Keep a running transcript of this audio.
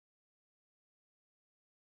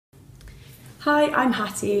Hi, I'm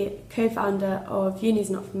Hattie, co-founder of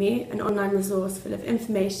Uni's Not For Me, an online resource full of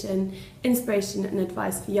information, inspiration and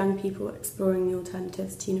advice for young people exploring the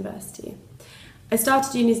alternatives to university. I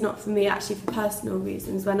started Uni's Not For Me actually for personal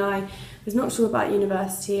reasons when I was not sure about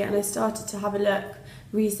university, and I started to have a look,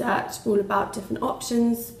 research all about different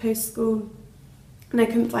options post-school, and I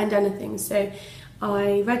couldn't find anything, so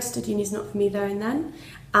I registered Uni's Not For Me there and then,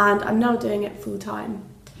 and I'm now doing it full time.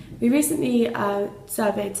 We recently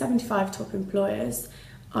surveyed 75 top employers,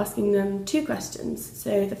 asking them two questions.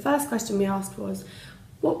 So the first question we asked was,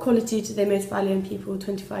 what quality do they most value in people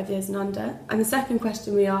 25 years and under? And the second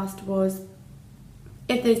question we asked was,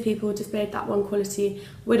 if those people displayed that one quality,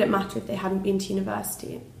 would it matter if they hadn't been to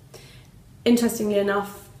university? Interestingly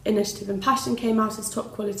enough, initiative and passion came out as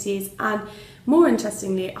top qualities, and more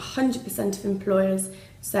interestingly, 100% of employers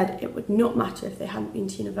said it would not matter if they hadn't been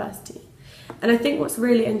to university. And I think what's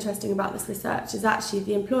really interesting about this research is actually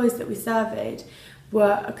the employers that we surveyed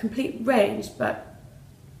were a complete range, but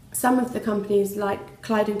some of the companies like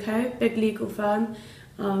Clyde & Co, big legal firm,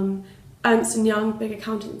 Ernst & Young, big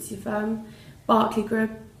accountancy firm, Barclay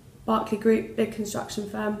Group, big construction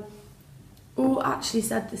firm, all actually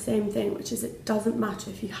said the same thing, which is it doesn't matter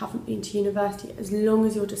if you haven't been to university as long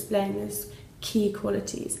as you're displaying those key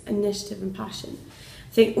qualities, initiative and passion.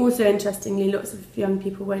 I think also interestingly, lots of young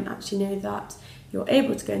people won't actually know that you're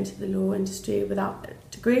able to go into the law industry without a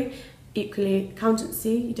degree. Equally,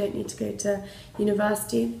 accountancy, you don't need to go to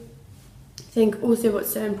university. I think also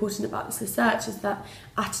what's so important about this research is that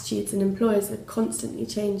attitudes and employers are constantly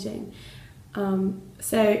changing.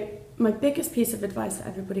 So my biggest piece of advice for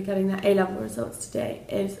everybody getting their A-level results today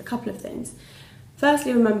is a couple of things.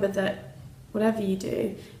 Firstly, remember that whatever you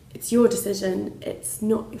do, it's your decision, it's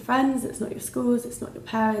not your friends, it's not your schools, it's not your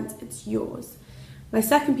parents, it's yours. My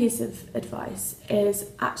second piece of advice is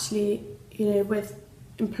actually, with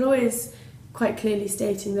employers quite clearly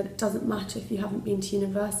stating that it doesn't matter if you haven't been to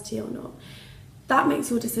university or not, that makes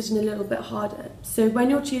your decision a little bit harder. So when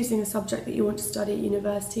you're choosing a subject that you want to study at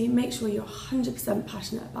university, make sure you're 100%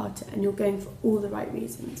 passionate about it and you're going for all the right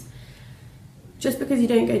reasons. Just because you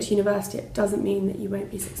don't go to university, it doesn't mean that you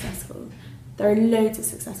won't be successful. There are loads of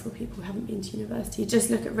successful people who haven't been to university. Just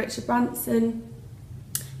look at Richard Branson,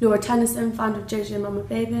 Laura Tennyson, founder of Jojo Mama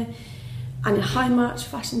Baby, Anya Highmarch,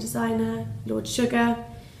 fashion designer, Lord Sugar.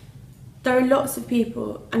 There are lots of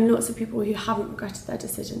people who haven't regretted their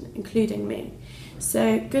decision, including me.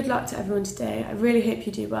 So good luck to everyone today. I really hope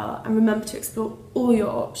you do well, and remember to explore all your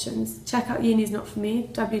options. Check out Uni's Not For Me,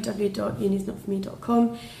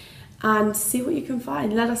 www.unisnotforme.com, and see what you can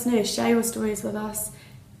find. Let us know, share your stories with us.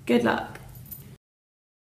 Good luck.